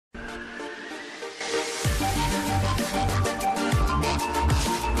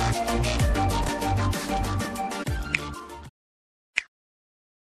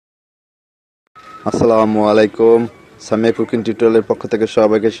আসসালামু আলাইকুম। সামিয়া কুকিং টিউটোরিয়ালের পক্ষ থেকে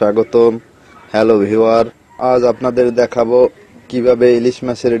সবাইকে স্বাগতম। হ্যালো ভিউয়ার, আজ আপনাদের দেখাবো কিভাবে ইলিশ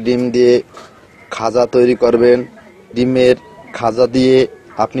মাছের ডিম দিয়ে খাজা তৈরি করবেন। ডিমের খাজা দিয়ে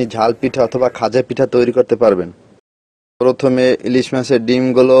আপনি ঝাল পিঠা অথবা খাজা পিঠা তৈরি করতে পারবেন। প্রথমে ইলিশ মাছের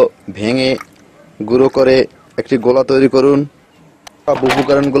ডিমগুলো ভেঙে গুঁড়ো করে একটি গোলা তৈরি করুন। সব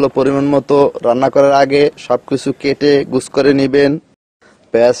উপকরণগুলো পরিমাণ মতো রান্না করার আগে সবকিছু কেটে গুছ করে নেবেন।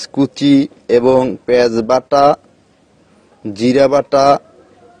 পেঁয়াজ কুচি এবং পেঁয়াজ বাটা, জিরা বাটা,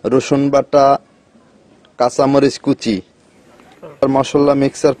 রসুন বাটা, কাঁচামরিচ কুচি। মশলা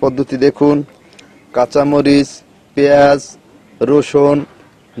মিক্সার পদ্ধতি দেখুন। কাঁচামরিচ, পেঁয়াজ, রসুন,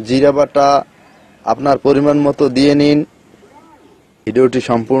 জিরা বাটা আপনার পরিমাণ মতো দিয়ে নিন। ভিডিওটি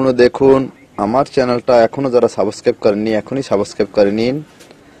সম্পূর্ণ দেখুন। আমার চ্যানেলটা এখনও যারা সাবস্ক্রাইব করেননি এখনই সাবস্ক্রাইব করে নিন,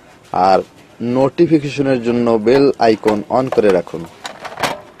 আর নোটিফিকেশনের জন্য বেল আইকন অন করে রাখুন।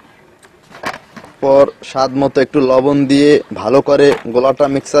 পর স্বাদ মতো একটু লবণ দিয়ে ভালো করে গোলাটা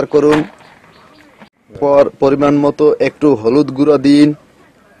মিক্সার করুন। পর পরিমাণ মতো একটু হলুদ গুঁড়ো দিন।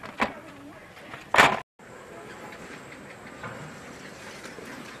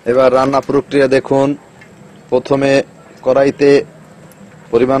 এবার রান্না প্রক্রিয়া দেখুন। প্রথমে কড়াইতে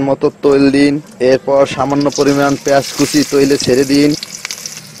পরিমাণ মতো তেল দিন, এরপর সামান্য পরিমাণ পেঁয়াজ কুচি তেলে ছেড়ে দিন।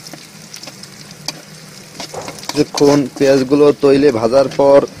 কিছুক্ষণ পেঁয়াজগুলো তেলে ভাজার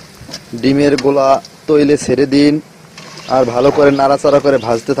পর ডিমের গোলা তেলে ছেড়ে দিন আর ভালো করে নাড়াচাড়া করে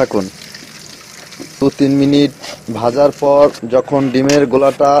ভাজতে থাকুন। 2-3 মিনিট ভাজার পর যখন ডিমের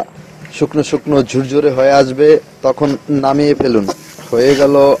গোলাটা শুকনো শুকনো ঝুরঝুরে হয়ে আসবে তখন নামিয়ে ফেলুন। হয়ে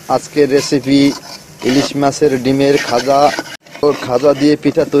গেল আজকের রেসিপি ইলিশ মাছের ডিমের খাজা। খাজা দিয়ে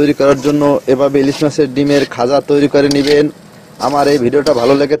পিঠা তৈরি করার জন্য এভাবে ইলিশ মাছের ডিমের খাজা তৈরি করে নেবেন। আমার এই ভিডিওটা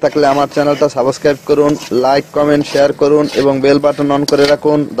ভালো লেগে থাকলে আমার চ্যানেলটা সাবস্ক্রাইব করুন, লাইক, কমেন্ট, শেয়ার করুন এবং বেল বাটন অন করে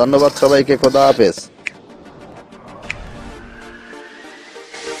রাখুন। ধন্যবাদ সবাইকে। খোদা হাফেজ।